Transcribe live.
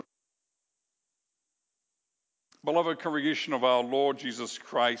Beloved congregation of our Lord Jesus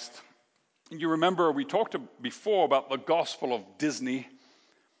Christ, you remember we talked before about the gospel of Disney.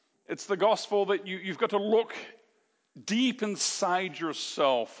 It's the gospel that you've got to look deep inside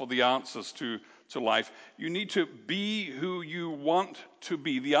yourself for the answers to life. You need to be who you want to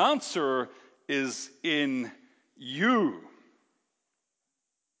be. The answer is in you.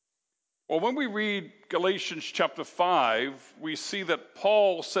 Well, when we read Galatians chapter 5, we see that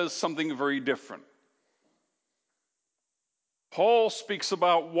Paul says something very different. Paul speaks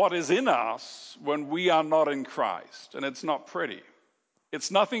about what is in us when we are not in Christ, and it's not pretty.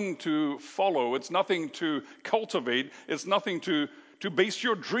 It's nothing to follow. It's nothing to cultivate. It's nothing to base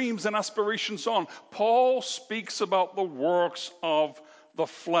your dreams and aspirations on. Paul speaks about the works of the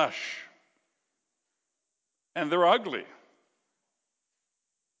flesh, and they're ugly.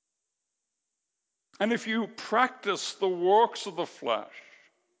 And if you practice the works of the flesh,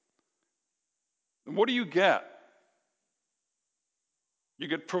 then what do you get? You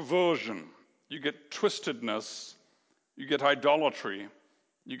get perversion, you get twistedness, you get idolatry,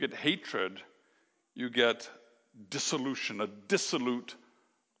 you get hatred, you get dissolution, a dissolute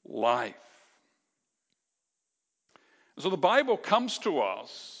life. So the Bible comes to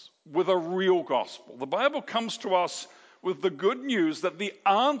us with a real gospel. The Bible comes to us with the good news that the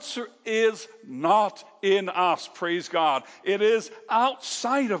answer is not in us, praise God. It is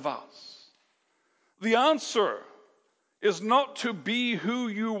outside of us. The answer is not to be who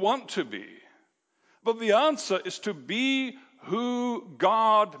you want to be, but the answer is to be who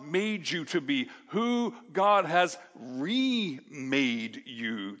God made you to be, who God has remade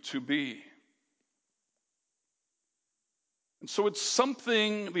you to be. And so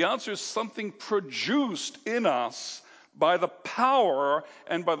the answer is something produced in us by the power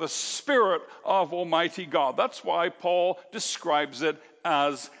and by the Spirit of Almighty God. That's why Paul describes it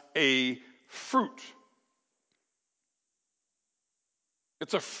as a fruit.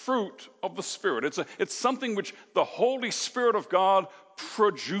 It's a fruit of the Spirit. It's something which the Holy Spirit of God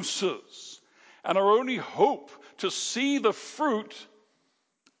produces. And our only hope to see the fruit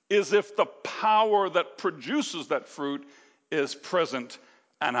is if the power that produces that fruit is present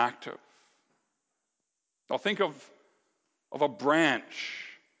and active. Now think of a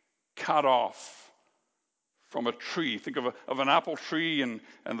branch cut off from a tree. Think of an apple tree and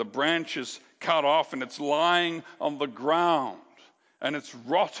the branch is cut off and it's lying on the ground. And it's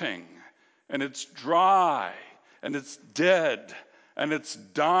rotting, and it's dry, and it's dead, and it's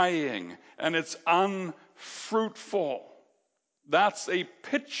dying, and it's unfruitful. That's a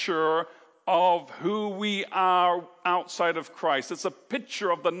picture of who we are outside of Christ. It's a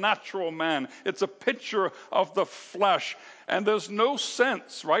picture of the natural man. It's a picture of the flesh. And there's no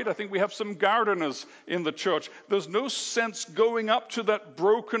sense, right? I think we have some gardeners in the church. There's no sense going up to that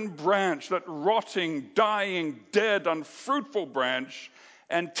broken branch, that rotting, dying, dead, unfruitful branch,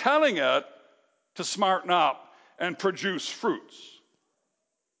 and telling it to smarten up and produce fruits.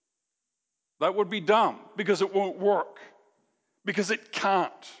 That would be dumb because it won't work, because it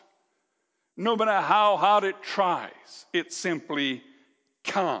can't. No matter how hard it tries, it simply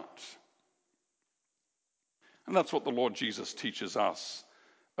can't. And that's what the Lord Jesus teaches us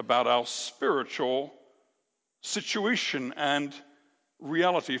about our spiritual situation and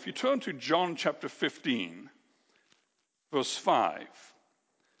reality. If you turn to John chapter 15, verse 5,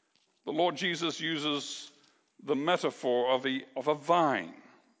 the Lord Jesus uses the metaphor of a vine.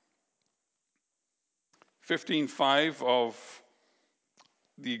 15:5 of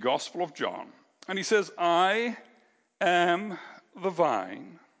the Gospel of John. And he says, I am the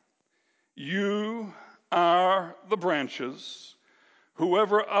vine, you are the branches.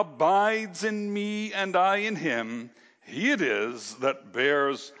 Whoever abides in me and I in him, he it is that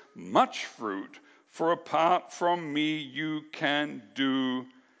bears much fruit, for apart from me you can do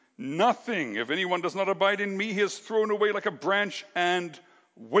nothing. If anyone does not abide in me, he is thrown away like a branch and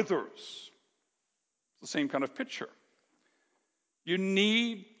withers. It's the same kind of picture. You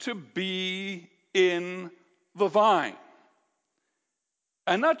need to be in the vine.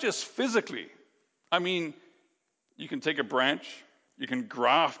 And not just physically. I mean, you can take a branch, you can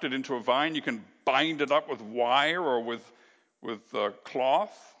graft it into a vine, you can bind it up with wire or with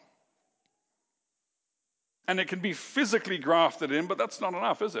cloth. And it can be physically grafted in, but that's not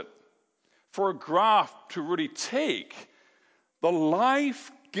enough, is it? For a graft to really take, the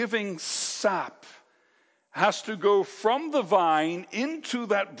life-giving sap has to go from the vine into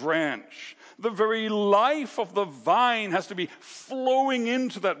that branch. The very life of the vine has to be flowing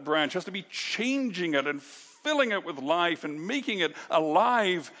into that branch, has to be changing it and filling it with life and making it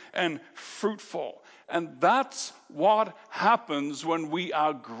alive and fruitful. And that's what happens when we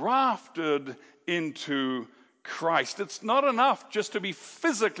are grafted into Christ. It's not enough just to be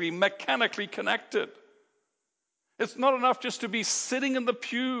physically, mechanically connected. It's not enough just to be sitting in the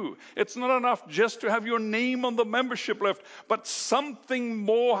pew. It's not enough just to have your name on the membership list, but something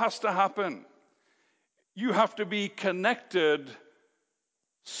more has to happen. You have to be connected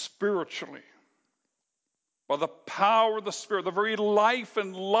spiritually by the power of the Spirit. The very life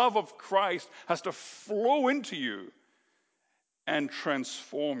and love of Christ has to flow into you and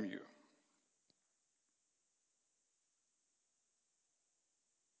transform you.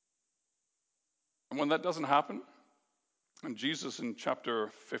 And when that doesn't happen, and Jesus in chapter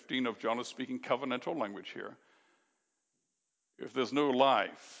 15 of John is speaking covenantal language here, if there's no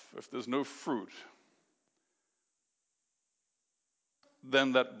life, if there's no fruit,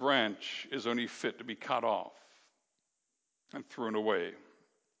 then that branch is only fit to be cut off and thrown away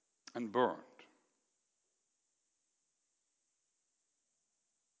and burned.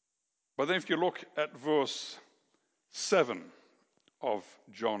 But then if you look at verse 7 of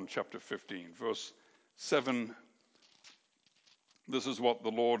John chapter 15, verse 7, this is what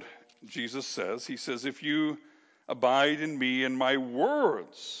the Lord Jesus says. He says, if you abide in me and my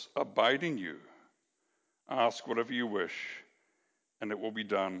words abide in you, ask whatever you wish, and it will be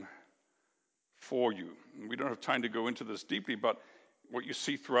done for you. And we don't have time to go into this deeply, but what you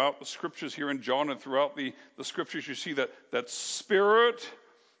see throughout the scriptures here in John and throughout the scriptures, you see that spirit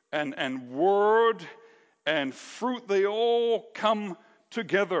and word and fruit, they all come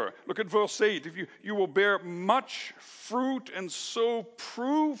together. Look at verse 8. If you will bear much fruit and so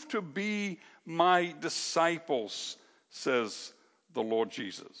prove to be my disciples, says the Lord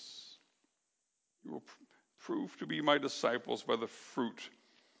Jesus. You will prove to be my disciples by the fruit.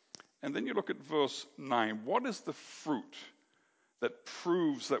 And then you look at verse 9. What is the fruit that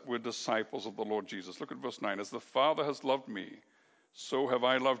proves that we're disciples of the Lord Jesus? Look at verse 9. As the Father has loved me, so have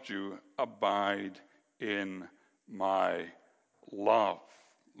I loved you. Abide in my love.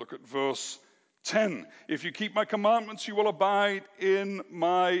 Look at verse 10. If you keep my commandments, you will abide in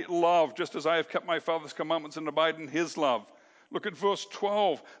my love, just as I have kept my Father's commandments and abide in his love. Look at verse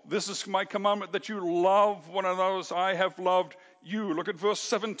 12. This is my commandment, that you love one another as I have loved you. Look at verse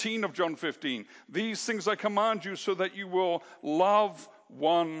 17 of John 15. These things I command you so that you will love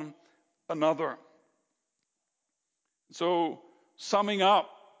one another. So, summing up,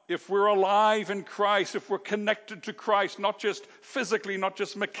 if we're alive in Christ, if we're connected to Christ, not just physically, not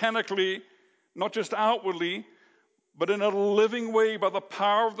just mechanically, not just outwardly, but in a living way by the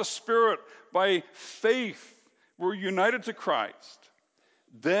power of the Spirit, by faith, we're united to Christ,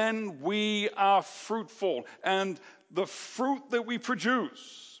 then we are fruitful. And the fruit that we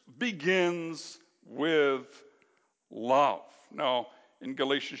produce begins with love. Now, in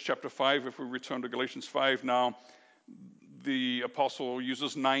Galatians chapter 5, if we return to Galatians 5 now, the apostle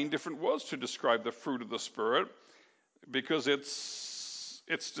uses 9 different words to describe the fruit of the Spirit, because it's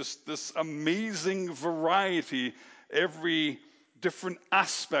just this amazing variety, every different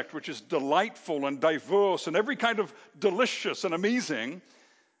aspect which is delightful and diverse and every kind of delicious and amazing.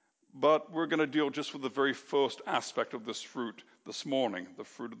 But we're going to deal just with the very first aspect of this fruit this morning. The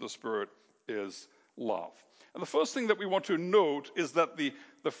fruit of the Spirit is love. And the first thing that we want to note is that the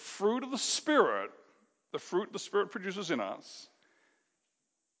fruit of the Spirit, the fruit the Spirit produces in us,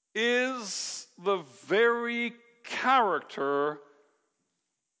 is the very character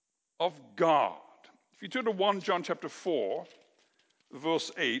of God. If you turn to 1 John chapter 4,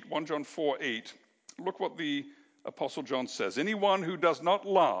 verse 8, 1 John 4, 8, look what the Apostle John says. Anyone who does not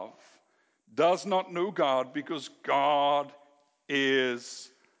love does not know God, because God is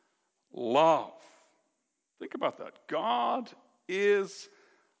love. Think about that. God is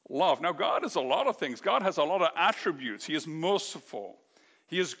love. Now, God is a lot of things. God has a lot of attributes. He is merciful.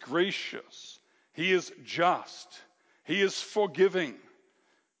 He is gracious. He is just. He is forgiving.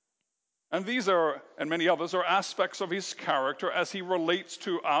 And these are, and many others, are aspects of his character as he relates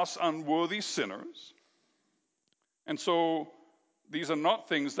to us unworthy sinners. And so these are not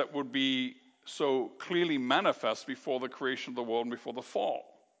things that would be so clearly manifest before the creation of the world and before the fall.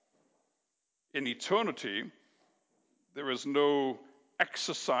 In eternity, there is no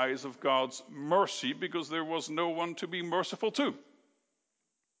exercise of God's mercy because there was no one to be merciful to.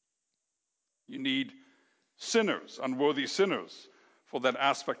 You need sinners, unworthy sinners, for that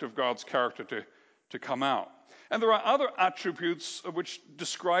aspect of God's character to come out. And there are other attributes which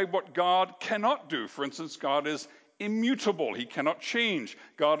describe what God cannot do. For instance, God is immutable. He cannot change.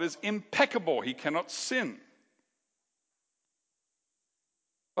 God is impeccable. He cannot sin.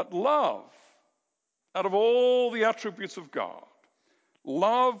 But love, out of all the attributes of God,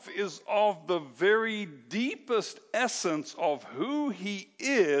 love is of the very deepest essence of who he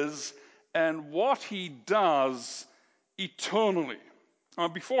is and what he does eternally.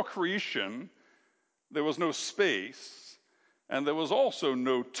 Before creation, there was no space, and there was also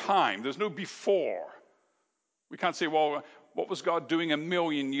no time. There's no before. We can't say, well, what was God doing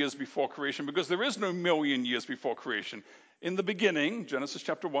 1,000,000 years before creation? Because there is no 1,000,000 years before creation. In the beginning, Genesis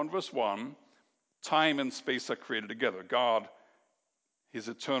chapter 1, verse 1, time and space are created together. God, his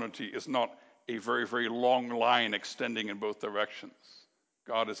eternity is not a very, very long line extending in both directions.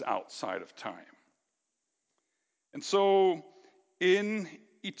 God is outside of time. And so, in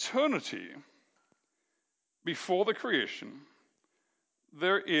eternity, before the creation,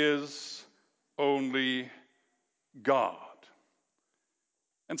 there is only God.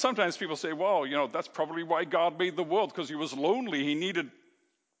 And sometimes people say, well, that's probably why God made the world, because he was lonely. He needed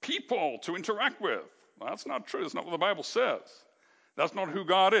people to interact with. Well, that's not true. That's not what the Bible says. That's not who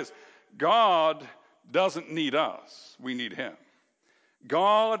God is. God doesn't need us. We need him.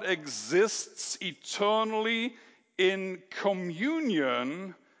 God exists eternally in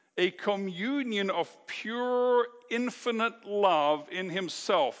communion, a communion of pure, infinite love in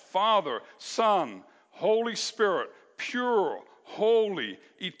himself. Father, Son, Holy Spirit, pure, holy,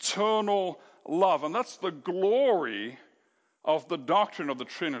 eternal love. And that's the glory of the doctrine of the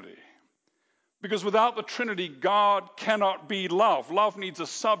Trinity. Because without the Trinity, God cannot be love. Love needs a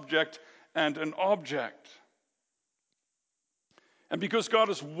subject and an object. And because God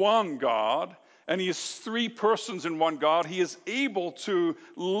is one God, and he is three persons in one God, he is able to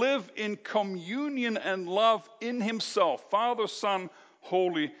live in communion and love in himself, Father, Son,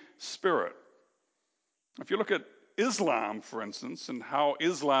 Holy Spirit. If you look at Islam, for instance, and how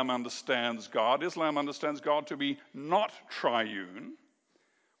Islam understands God to be not triune.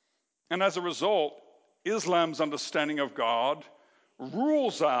 And as a result, Islam's understanding of God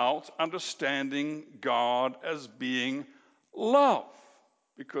rules out understanding God as being love.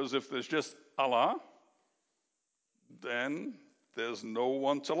 Because if there's just Allah, then there's no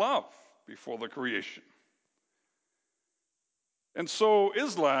one to love before the creation. And so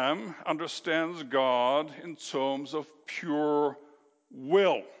Islam understands God in terms of pure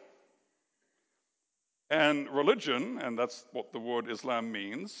will. And religion, and that's what the word Islam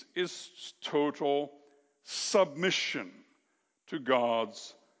means, is total submission to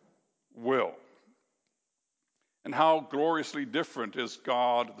God's will. And how gloriously different is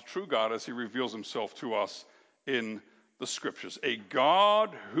God, the true God, as he reveals himself to us in the scriptures. A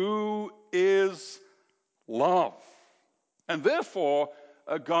God who is love. And therefore,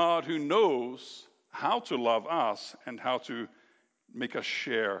 a God who knows how to love us and how to make us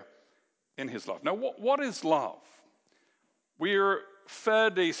share in his love. Now, what is love? We're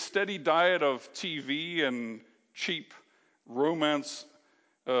fed a steady diet of TV and cheap romance,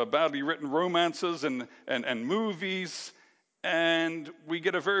 badly written romances and movies, and we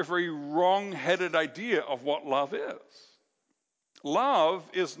get a very, very wrong-headed idea of what love is. Love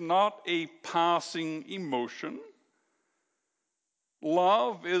is not a passing emotion.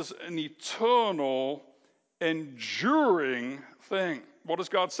 Love is an eternal, enduring thing. What does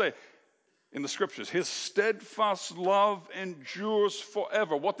God say in the scriptures? His steadfast love endures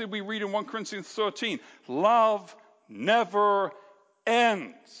forever. What did we read in 1 Corinthians 13? Love never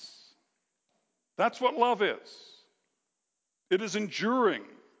ends. That's what love is. It is enduring.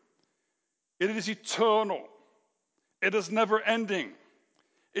 It is eternal. It is never ending.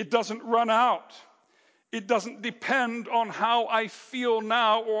 It doesn't run out. It doesn't depend on how I feel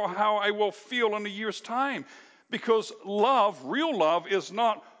now or how I will feel in a year's time. Because love, real love, is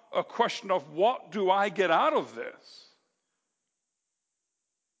not a question of what do I get out of this.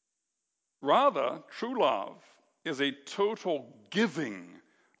 Rather, true love is a total giving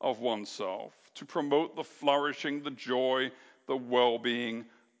of oneself to promote the flourishing, the joy, the well-being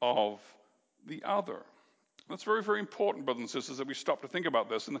of the other. That's very, very important, brothers and sisters, that we stop to think about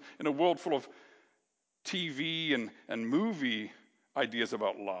this. In a world full of TV and movie ideas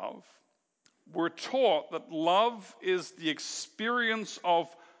about love, we're taught that love is the experience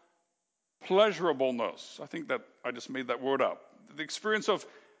of pleasurableness. I think that I just made that word up. The experience of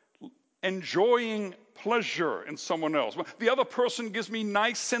enjoying pleasure in someone else. The other person gives me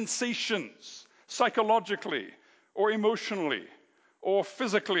nice sensations, psychologically or emotionally or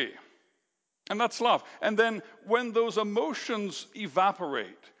physically. And that's love. And then when those emotions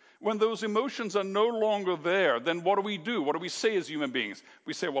evaporate, when those emotions are no longer there, then what do? What do we say as human beings?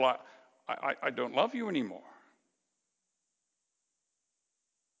 We say, well, I don't love you anymore.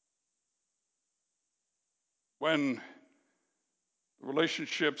 When the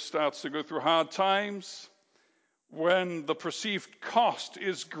relationship starts to go through hard times, when the perceived cost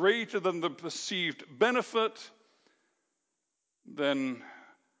is greater than the perceived benefit, then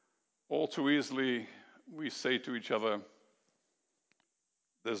all too easily we say to each other,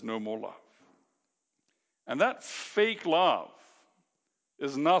 there's no more love. And that fake love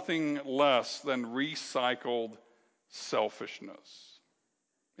is nothing less than recycled selfishness.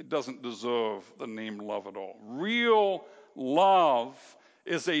 It doesn't deserve the name love at all. Real love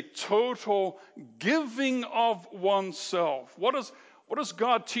is a total giving of oneself. What does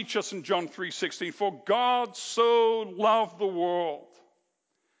God teach us in John 3:16? For God so loved the world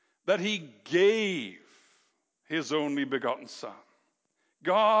that he gave his only begotten Son.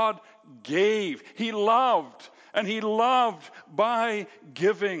 God gave. He loved, and he loved by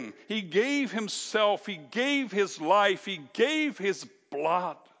giving. He gave himself. He gave his life. He gave his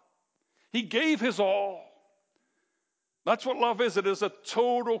blood. He gave his all. That's what love is. It is a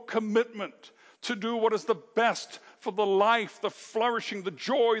total commitment to do what is the best for the life, the flourishing, the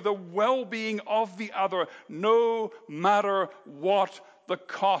joy, the well-being of the other, no matter what the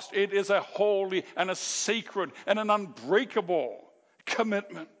cost. It is a holy and a sacred and an unbreakable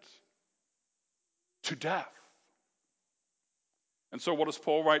commitment to death. And so what does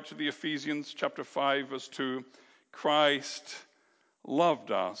Paul write to the Ephesians chapter 5 verse 2? Christ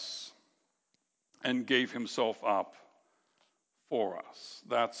loved us and gave himself up for us.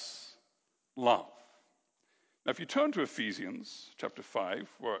 That's love. Now if you turn to Ephesians chapter 5,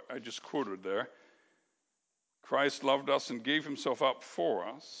 where I just quoted there, Christ loved us and gave himself up for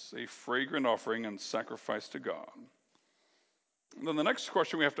us, a fragrant offering and sacrifice to God. And then the next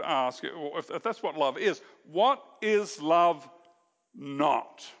question we have to ask, if that's what love is, what is love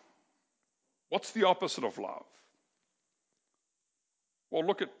not? What's the opposite of love? Well,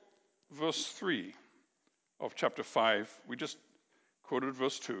 look at verse 3 of chapter 5. We just quoted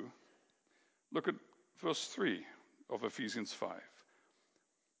verse 2. Look at verse 3 of Ephesians 5.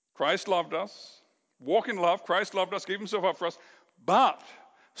 Christ loved us. Walk in love. Christ loved us, gave himself up for us. But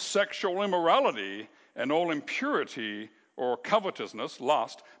sexual immorality and all impurity or covetousness,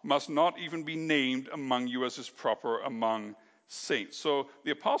 lust, must not even be named among you as is proper among saints. So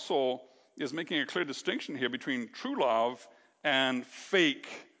the apostle is making a clear distinction here between true love and fake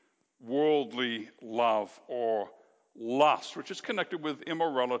worldly love or lust, which is connected with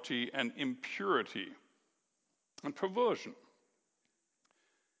immorality and impurity and perversion.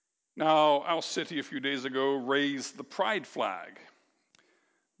 Now, our city a few days ago raised the pride flag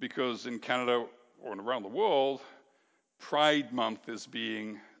because in Canada or around the world, Pride Month is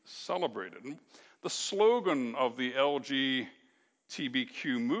being celebrated. And the slogan of the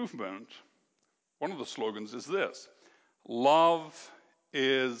LGBTQ movement, one of the slogans is this: love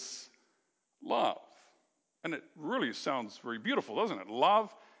is love. And it really sounds very beautiful, doesn't it?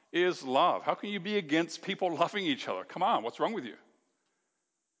 Love is love. How can you be against people loving each other? Come on, what's wrong with you?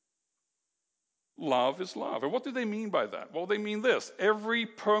 Love is love. And what do they mean by that? Well, they mean this: every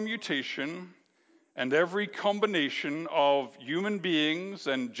permutation and every combination of human beings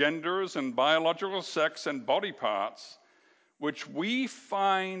and genders and biological sex and body parts which we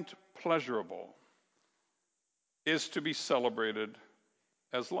find pleasurable is to be celebrated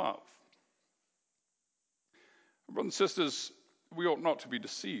as love. Brothers and sisters, we ought not to be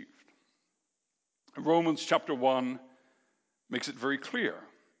deceived. Romans chapter 1 makes it very clear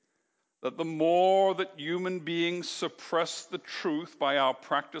that the more that human beings suppress the truth by our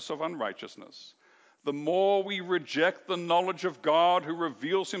practice of unrighteousness, the more we reject the knowledge of God who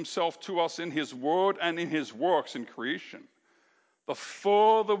reveals himself to us in his word and in his works in creation, the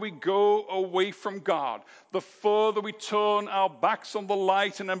further we go away from God, the further we turn our backs on the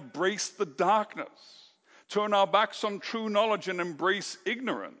light and embrace the darkness, turn our backs on true knowledge and embrace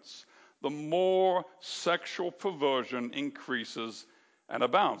ignorance, the more sexual perversion increases and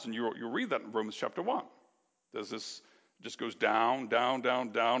abounds. And you'll read that in Romans chapter 1. There's this, it just goes down, down,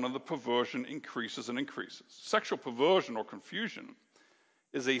 down, down, and the perversion increases and increases. Sexual perversion or confusion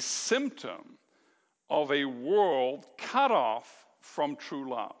is a symptom of a world cut off from true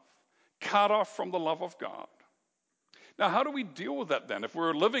love, cut off from the love of God. Now, how do we deal with that then? If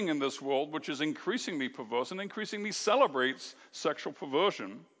we're living in this world which is increasingly perverse and increasingly celebrates sexual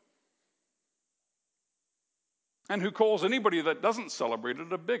perversion, and who calls anybody that doesn't celebrate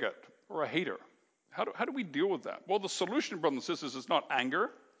it a bigot or a hater? How do we deal with that? Well, the solution, brothers and sisters, is not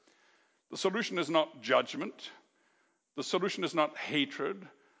anger. The solution is not judgment. The solution is not hatred.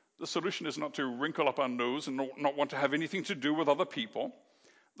 The solution is not to wrinkle up our nose and not want to have anything to do with other people.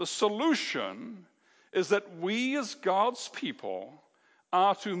 The solution is that we as God's people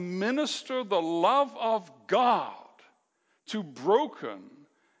are to minister the love of God to broken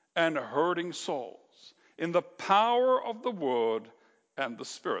and hurting souls in the power of the Word and the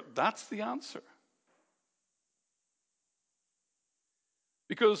Spirit. That's the answer.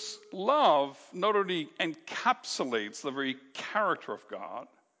 Because love not only encapsulates the very character of God,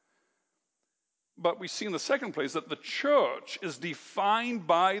 but we see in the second place that the church is defined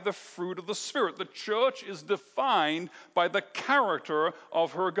by the fruit of the Spirit. The church is defined by the character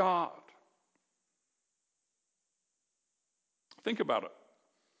of her God. Think about it.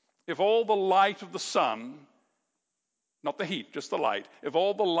 If all the light of the sun, not the heat, just the light, if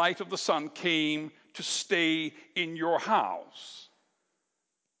all the light of the sun came to stay in your house,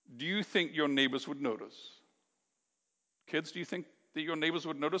 do you think your neighbors would notice? Kids, do you think that your neighbors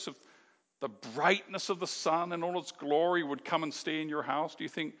would notice if the brightness of the sun and all its glory would come and stay in your house? Do you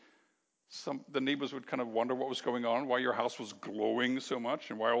think the neighbors would kind of wonder what was going on, why your house was glowing so much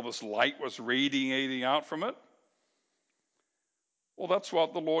and why all this light was radiating out from it? Well, that's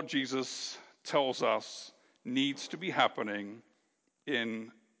what the Lord Jesus tells us needs to be happening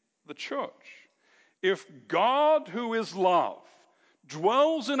in the church. If God, who is love,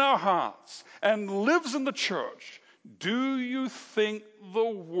 dwells in our hearts and lives in the church, do you think the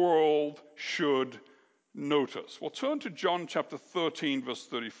world should notice? Well, turn to John chapter 13, verse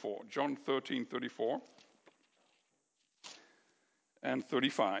 34. John 13, 34 and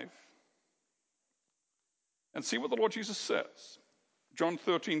 35. And see what the Lord Jesus says. John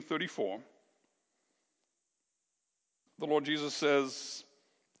 13, 34. The Lord Jesus says,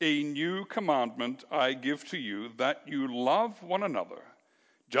 "A new commandment I give to you, that you love one another.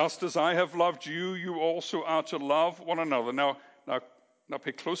 Just as I have loved you, you also are to love one another." Now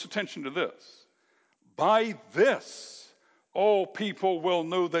pay close attention to this. "By this, all people will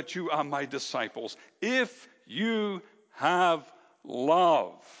know that you are my disciples, if you have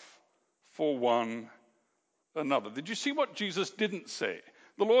love for one another." Did you see what Jesus didn't say?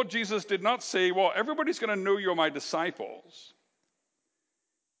 The Lord Jesus did not say, well, everybody's going to know you're my disciples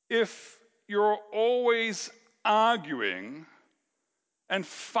if you're always arguing and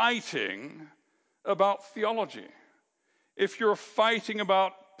fighting about theology, if you're fighting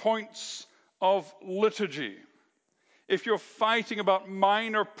about points of liturgy, if you're fighting about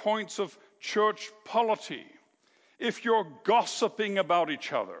minor points of church polity, if you're gossiping about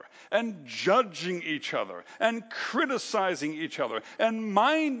each other and judging each other and criticizing each other and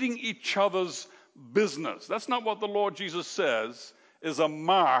minding each other's business. That's not what the Lord Jesus says is a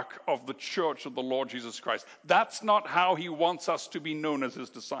mark of the church of the Lord Jesus Christ. That's not how he wants us to be known as his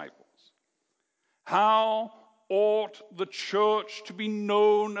disciples. How ought the church to be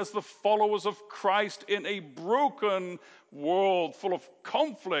known as the followers of Christ in a broken world full of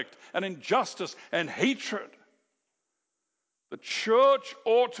conflict and injustice and hatred? The church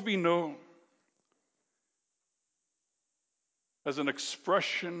ought to be known as an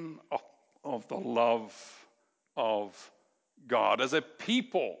expression of the love of God, as a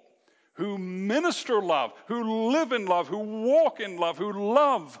people who minister love, who live in love, who walk in love, who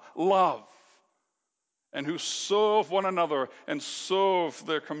love love, and who serve one another and serve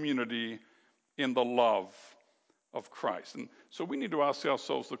their community in the love of Christ. And so we need to ask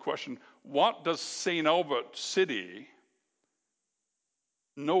ourselves the question, what does St. Albert City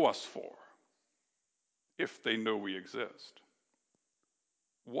know us for if they know we exist?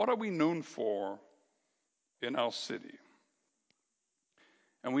 What are we known for in our city?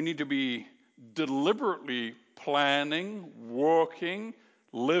 And we need to be deliberately planning, working,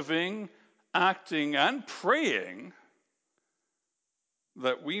 living, acting, and praying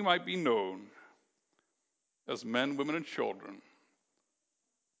that we might be known as men, women, and children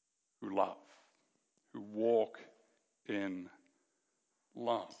who love, who walk in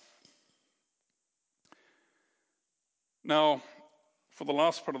love. Now, for the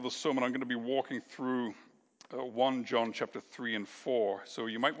last part of the sermon, I'm going to be walking through 1 John chapter 3 and 4. So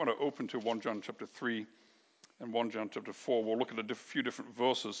you might want to open to 1 John chapter 3 and 1 John chapter 4. We'll look at a few different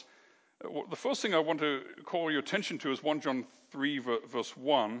verses. The first thing I want to call your attention to is 1 John 3 verse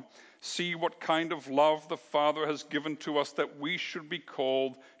 1. "See what kind of love the Father has given to us, that we should be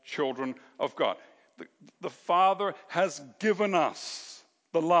called children of God." The Father has given us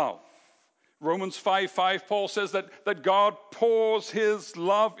the love. Romans 5:5, Paul says that God pours his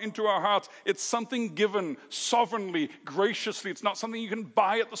love into our hearts. It's something given sovereignly, graciously. It's not something you can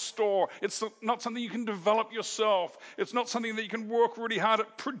buy at the store. It's not something you can develop yourself. It's not something that you can work really hard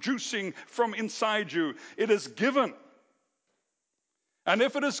at producing from inside you. It is given. And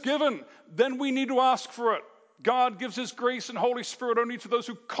if it is given, then we need to ask for it. God gives his grace and Holy Spirit only to those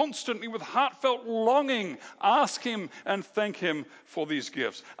who constantly, with heartfelt longing, ask him and thank him for these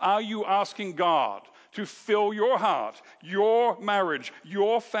gifts. Are you asking God to fill your heart, your marriage,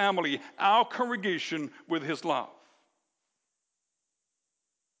 your family, our congregation with his love?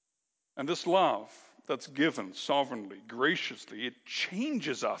 And this love that's given sovereignly, graciously. It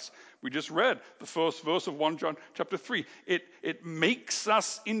changes us. We just read the first verse of 1 John chapter 3. It makes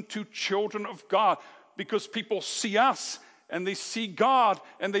us into children of God because people see us and they see God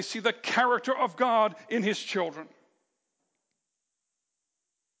and they see the character of God in his children.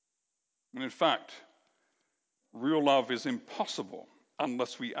 And in fact, real love is impossible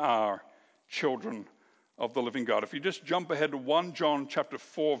unless we are children of the living God. If you just jump ahead to 1 John chapter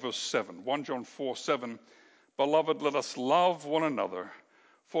 4, verse 7. 1 John 4, 7. Beloved, let us love one another,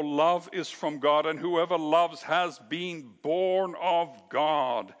 for love is from God, and whoever loves has been born of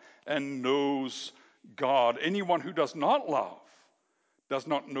God and knows God. Anyone who does not love does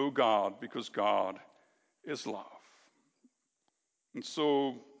not know God, because God is love. And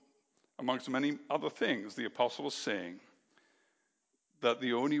so, amongst many other things, the apostle is saying that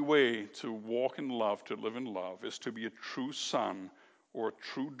the only way to walk in love, to live in love, is to be a true son or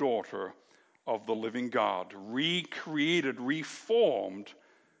a true daughter of the living God, recreated, reformed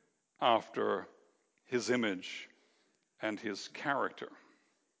after his image and his character.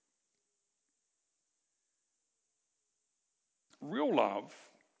 Real love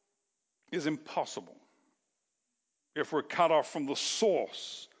is impossible if we're cut off from the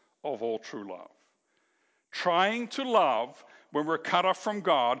source of all true love. Trying to love when we're cut off from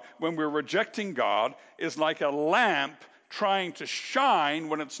God, when we're rejecting God, is like a lamp trying to shine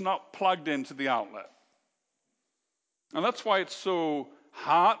when it's not plugged into the outlet. And that's why it's so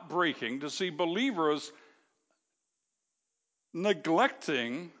heartbreaking to see believers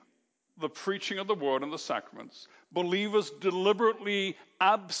neglecting the preaching of the word and the sacraments, believers deliberately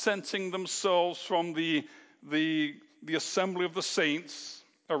absenting themselves from the assembly of the saints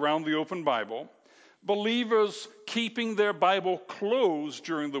around the open Bible, believers keeping their Bible closed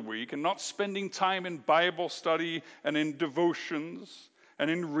during the week and not spending time in Bible study and in devotions and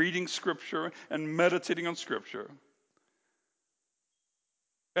in reading Scripture and meditating on Scripture,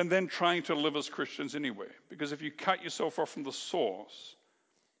 and then trying to live as Christians anyway. Because if you cut yourself off from the source,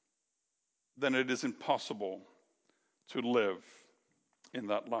 then it is impossible to live in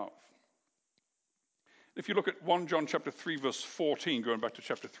that love. If you look at 1 John chapter 3, verse 14, going back to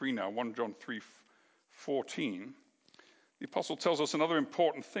chapter 3 now, 1 John 3:14, the apostle tells us another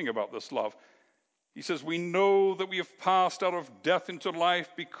important thing about this love. He says, we know that we have passed out of death into life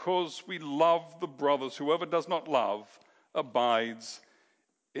because we love the brothers. Whoever does not love abides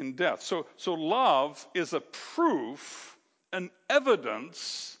in death. So love is a proof, an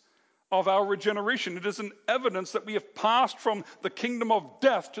evidence of our regeneration. It is an evidence that we have passed from the kingdom of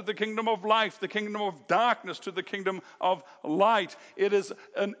death to the kingdom of life, the kingdom of darkness to the kingdom of light. It is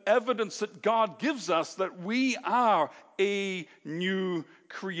an evidence that God gives us that we are a new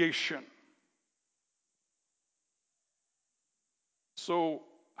creation. So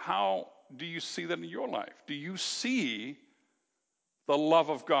how do you see that in your life? Do you see the love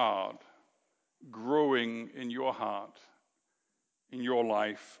of God growing in your heart, in your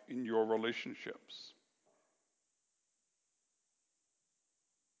life, in your relationships?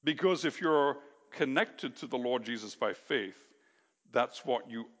 Because if you're connected to the Lord Jesus by faith, that's what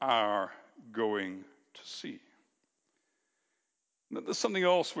you are going to see. Now, there's something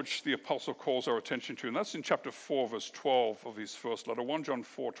else which the apostle calls our attention to, and that's in chapter 4, verse 12 of his first letter, 1 John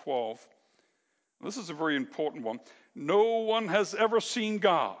 4:12. This is a very important one. No one has ever seen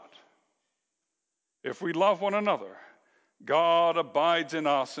God. If we love one another, God abides in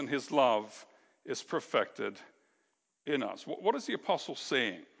us, and his love is perfected in us. What is the apostle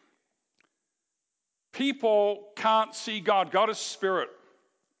saying? People can't see God. God is spirit.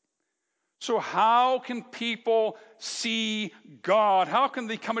 So how can people see God? How can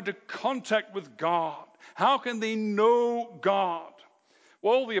they come into contact with God? How can they know God?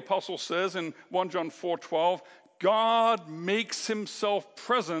 Well, the apostle says in 1 John 4:12, God makes himself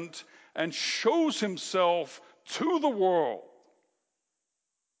present and shows himself to the world.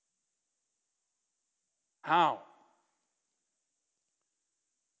 How?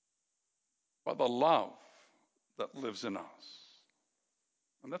 By the love that lives in us.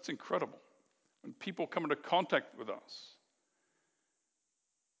 And that's incredible. When people come into contact with us,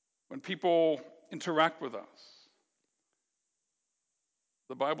 when people interact with us,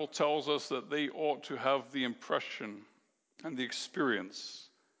 the Bible tells us that they ought to have the impression and the experience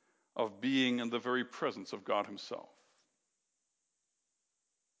of being in the very presence of God himself.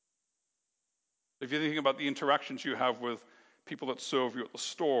 If you think about the interactions you have with people that serve you at the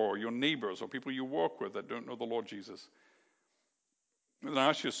store, or your neighbors, or people you work with that don't know the Lord Jesus, then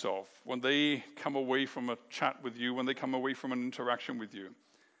ask yourself, when they come away from a chat with you, when they come away from an interaction with you,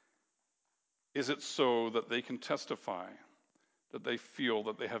 is it so that they can testify that they feel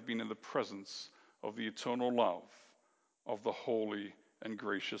that they have been in the presence of the eternal love of the holy and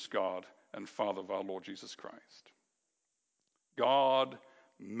gracious God and Father of our Lord Jesus Christ. God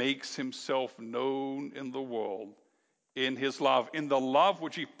makes himself known in the world in his love, in the love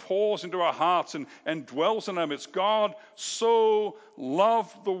which he pours into our hearts and dwells in them. It's God so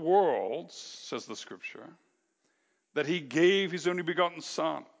loved the world, says the scripture, that he gave his only begotten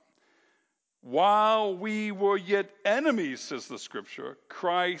Son. While we were yet enemies, says the scripture,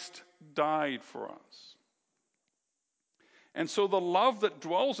 Christ died for us. And so the love that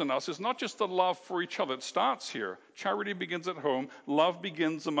dwells in us is not just the love for each other. It starts here. Charity begins at home. Love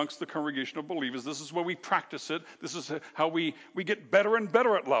begins amongst the congregation of believers. This is where we practice it. This is how we get better and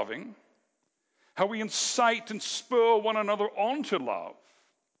better at loving. How we incite and spur one another on to love.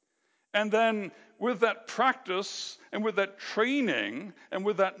 And then with that practice and with that training and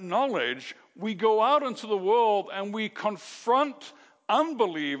with that knowledge, we go out into the world and we confront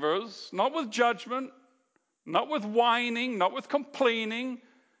unbelievers, not with judgment, not with whining, not with complaining,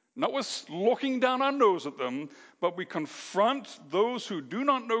 not with looking down our nose at them, but we confront those who do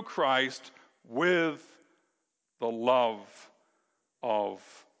not know Christ with the love of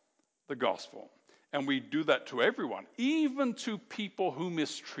the gospel. And we do that to everyone, even to people who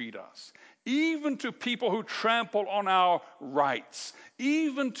mistreat us, even to people who trample on our rights,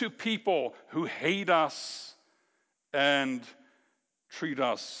 even to people who hate us and treat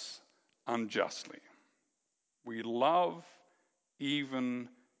us unjustly. We love even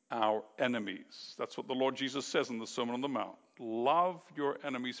our enemies. That's what the Lord Jesus says in the Sermon on the Mount. Love your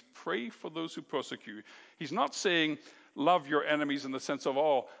enemies. Pray for those who persecute you. He's not saying love your enemies in the sense of,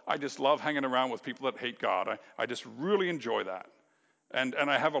 oh, I just love hanging around with people that hate God. I just really enjoy that. And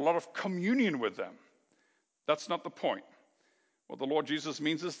I have a lot of communion with them. That's not the point. What the Lord Jesus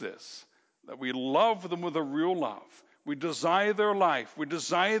means is this, that we love them with a real love. We desire their life. We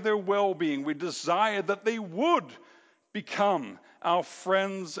desire their well-being. We desire that they would become our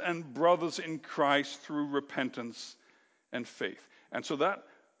friends and brothers in Christ through repentance and faith. And so that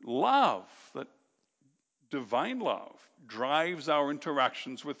love, that divine love, drives our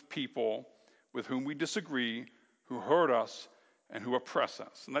interactions with people with whom we disagree, who hurt us, and who oppress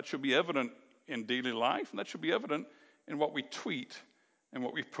us. And that should be evident in daily life, and that should be evident in what we tweet and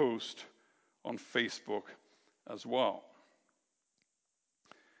what we post on Facebook as well.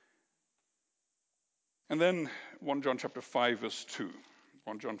 And then 1 John chapter 5, verse 2.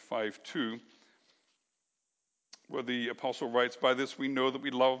 1 John 5, 2, where the apostle writes, by this we know that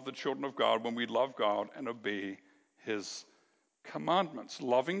we love the children of God when we love God and obey his commandments.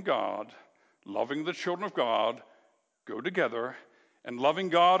 Loving God, loving the children of God go together, and loving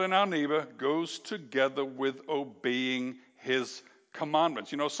God and our neighbor goes together with obeying his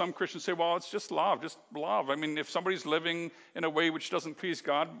commandments. You know, some Christians say, well, it's just love, just love. I mean, if somebody's living in a way which doesn't please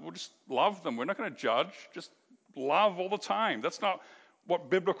God, we'll just love them. We're not going to judge, just love all the time. That's not what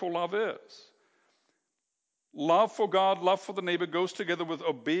biblical love is. Love for God, love for the neighbor goes together with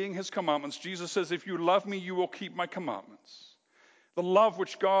obeying his commandments. Jesus says, if you love me, you will keep my commandments. The love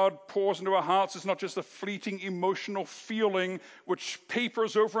which God pours into our hearts is not just a fleeting emotional feeling which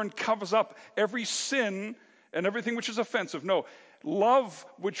papers over and covers up every sin and everything which is offensive. No, love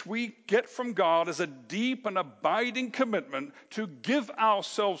which we get from God is a deep and abiding commitment to give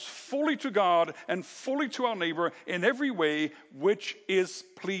ourselves fully to God and fully to our neighbor in every way which is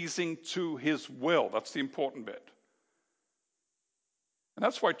pleasing to his will. That's the important bit. And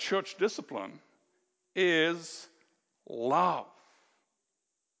that's why church discipline is love.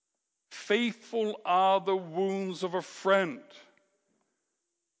 Faithful are the wounds of a friend.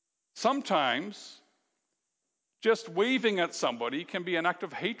 Sometimes just waving at somebody can be an act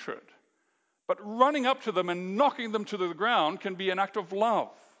of hatred. But running up to them and knocking them to the ground can be an act of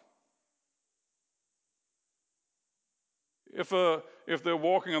love. If they're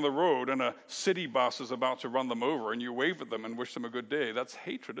walking on the road and a city bus is about to run them over and you wave at them and wish them a good day, that's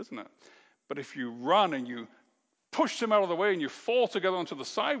hatred, isn't it? But if you run and you push them out of the way and you fall together onto the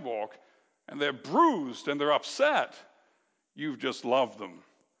sidewalk and they're bruised and they're upset, you've just loved them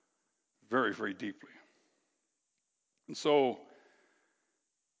very, very deeply. And so,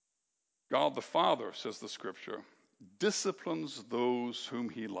 God the Father, says the scripture, disciplines those whom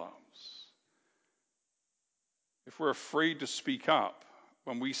he loves. If we're afraid to speak up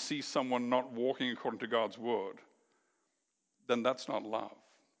when we see someone not walking according to God's word, then that's not love.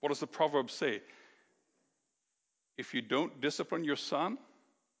 What does the proverb say? If you don't discipline your son,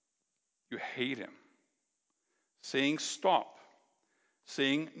 you hate him. Saying stop,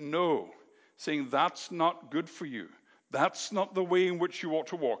 saying no, saying that's not good for you. That's not the way in which you ought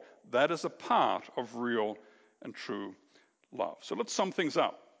to walk. That is a part of real and true love. So let's sum things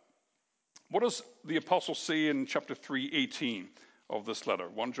up. What does the apostle say in chapter 3:18 of this letter,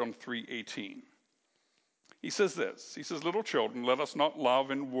 1 John 3:18? He says this. He says, "Little children, let us not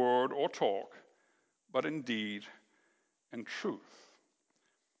love in word or talk, but in deed and truth."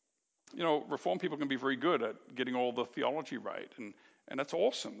 You know, Reformed people can be very good at getting all the theology right, and that's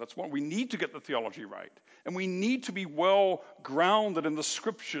awesome. That's what we need to get the theology right. And we need to be well grounded in the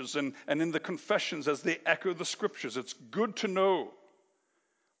scriptures and in the confessions as they echo the scriptures. It's good to know.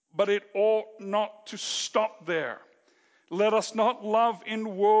 But it ought not to stop there. Let us not love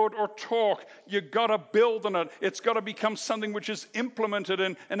in word or talk. You've got to build on it. It's got to become something which is implemented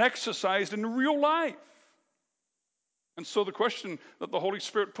and exercised in real life. And so the question that the Holy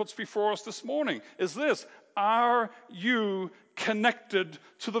Spirit puts before us this morning is this: are you connected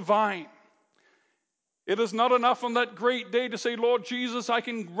to the vine? It is not enough on that great day to say, "Lord Jesus, I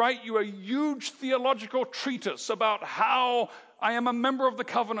can write you a huge theological treatise about how I am a member of the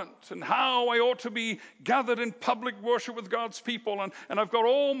covenant and how I ought to be gathered in public worship with God's people, and I've got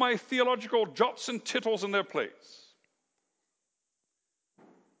all my theological jots and tittles in their place."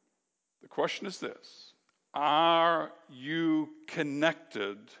 The question is this: are you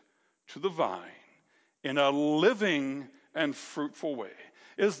connected to the vine in a living and fruitful way?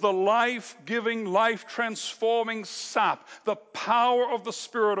 Is the life-giving, life-transforming sap, the power of the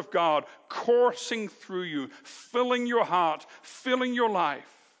Spirit of God, coursing through you, filling your heart, filling your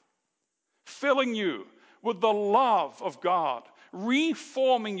life, filling you with the love of God,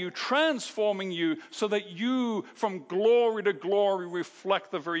 reforming you, transforming you, so that you, from glory to glory,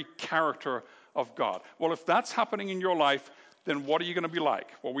 reflect the very character of God? Well, if that's happening in your life, then what are you going to be like?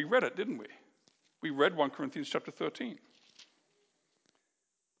 Well, we read it, didn't we? We read 1 Corinthians chapter 13.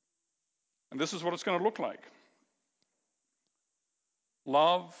 And this is what it's going to look like.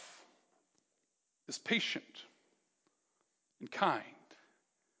 Love is patient and kind.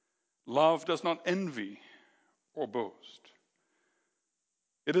 Love does not envy or boast.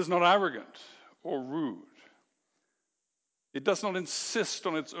 It is not arrogant or rude. It does not insist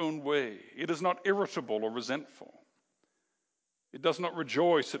on its own way. It is not irritable or resentful. It does not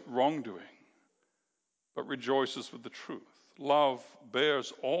rejoice at wrongdoing, but rejoices with the truth. Love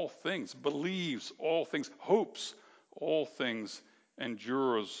bears all things, believes all things, hopes all things,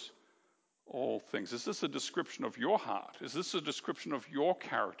 endures all things. Is this a description of your heart? Is this a description of your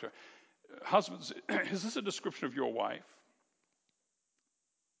character? Husbands, is this a description of your wife?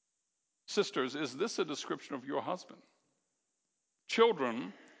 Sisters, is this a description of your husband?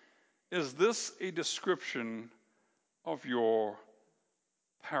 Children, is this a description of your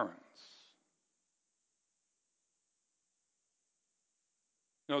parents?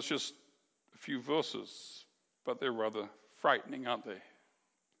 You know, it's just a few verses, but they're rather frightening, aren't they?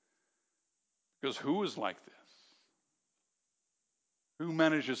 Because who is like this? Who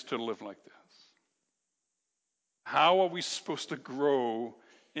manages to live like this? How are we supposed to grow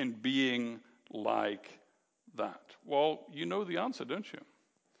in being like that? Well, you know the answer, don't you?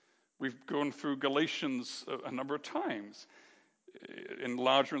 We've gone through Galatians a number of times in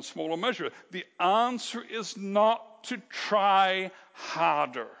larger and smaller measure. The answer is not to try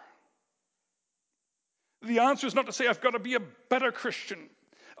harder. The answer is not to say, "I've got to be a better Christian.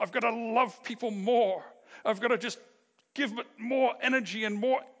 I've got to love people more. I've got to just give it more energy and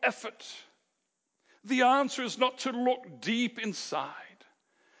more effort." The answer is not to look deep inside.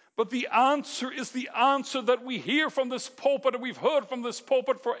 But the answer is the answer that we hear from this pulpit, and we've heard from this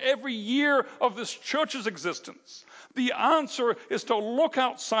pulpit for every year of this church's existence. The answer is to look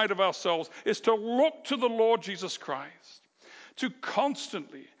outside of ourselves, is to look to the Lord Jesus Christ, to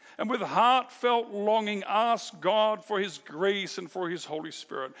constantly and with heartfelt longing ask God for his grace and for his Holy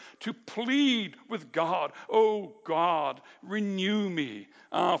Spirit, to plead with God, "Oh God, renew me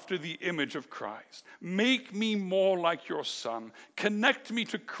after the image of Christ. Make me more like your Son. Connect me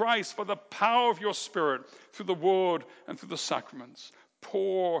to Christ by the power of your Spirit through the word and through the sacraments.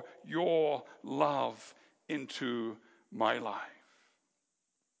 Pour your love into my life."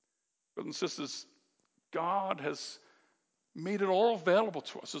 Brothers and sisters, God has made it all available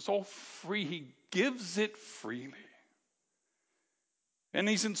to us. It's all free. He gives it freely. And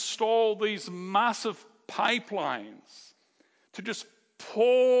he's installed these massive pipelines to just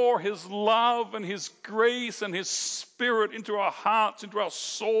pour his love and his grace and his Spirit into our hearts, into our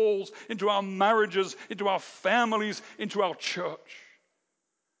souls, into our marriages, into our families, into our church.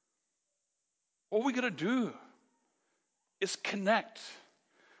 All we got to do is connect.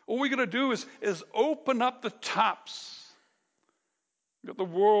 All we got to do is open up the taps. We got the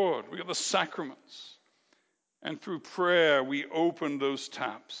Word, we got the sacraments. And through prayer, we open those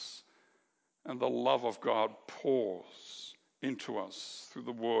taps. And the love of God pours into us through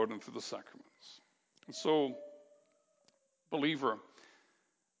the word and through the sacraments. And so, believer,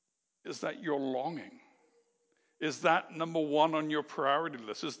 is that your longing? Is that number one on your priority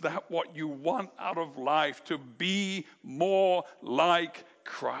list? Is that what you want out of life, to be more like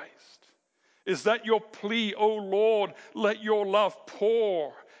Christ? Is that your plea, oh Lord, let your love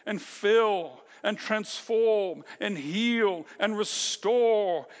pour and fill and transform and heal and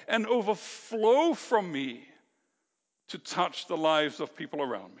restore and overflow from me to touch the lives of people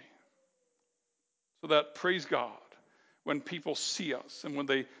around me? So that, praise God, when people see us and when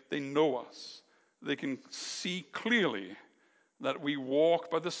they know us, they can see clearly that we walk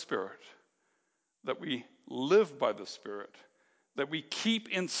by the Spirit, that we live by the Spirit, that we keep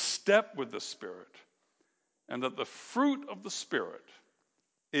in step with the Spirit, and that the fruit of the Spirit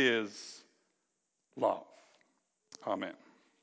is love. Amen.